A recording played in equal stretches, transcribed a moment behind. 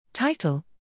Title: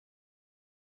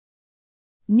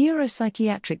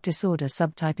 Neuropsychiatric Disorder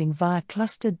Subtyping via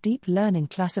Clustered Deep Learning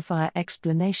Classifier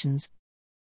Explanations.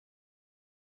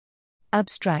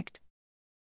 Abstract: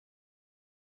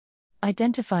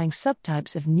 Identifying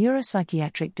subtypes of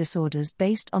neuropsychiatric disorders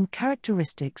based on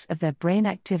characteristics of their brain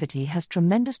activity has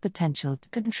tremendous potential to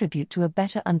contribute to a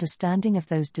better understanding of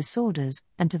those disorders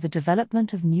and to the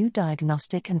development of new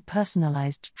diagnostic and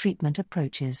personalized treatment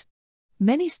approaches.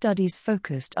 Many studies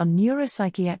focused on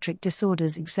neuropsychiatric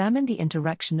disorders examine the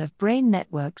interaction of brain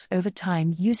networks over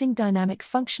time using dynamic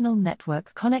functional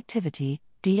network connectivity,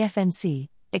 DFNC,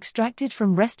 extracted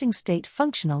from resting state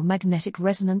functional magnetic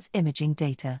resonance imaging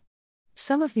data.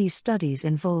 Some of these studies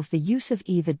involve the use of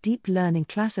either deep learning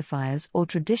classifiers or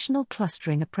traditional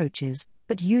clustering approaches,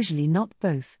 but usually not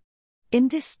both. In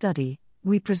this study,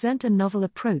 we present a novel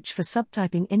approach for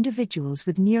subtyping individuals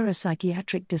with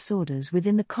neuropsychiatric disorders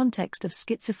within the context of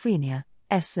schizophrenia,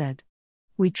 SZ.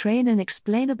 We train an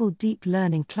explainable deep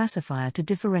learning classifier to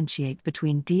differentiate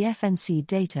between DFNC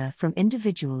data from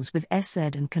individuals with SZ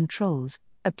and controls,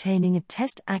 obtaining a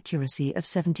test accuracy of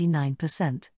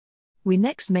 79%. We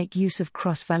next make use of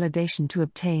cross-validation to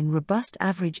obtain robust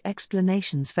average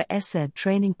explanations for SZ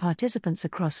training participants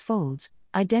across folds,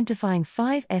 identifying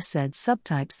 5 SZ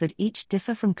subtypes that each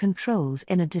differ from controls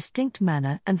in a distinct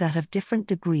manner and that have different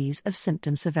degrees of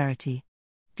symptom severity.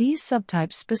 These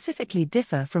subtypes specifically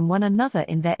differ from one another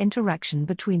in their interaction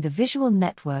between the visual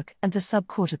network and the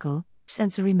subcortical,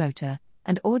 sensory motor,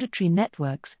 and auditory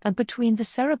networks, and between the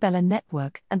cerebellar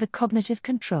network and the cognitive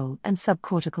control and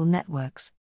subcortical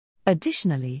networks.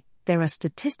 Additionally, there are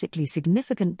statistically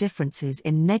significant differences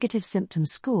in negative symptom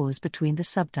scores between the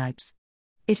subtypes.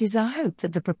 It is our hope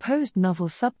that the proposed novel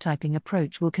subtyping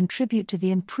approach will contribute to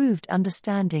the improved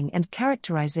understanding and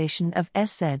characterization of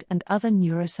SZ and other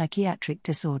neuropsychiatric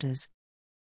disorders.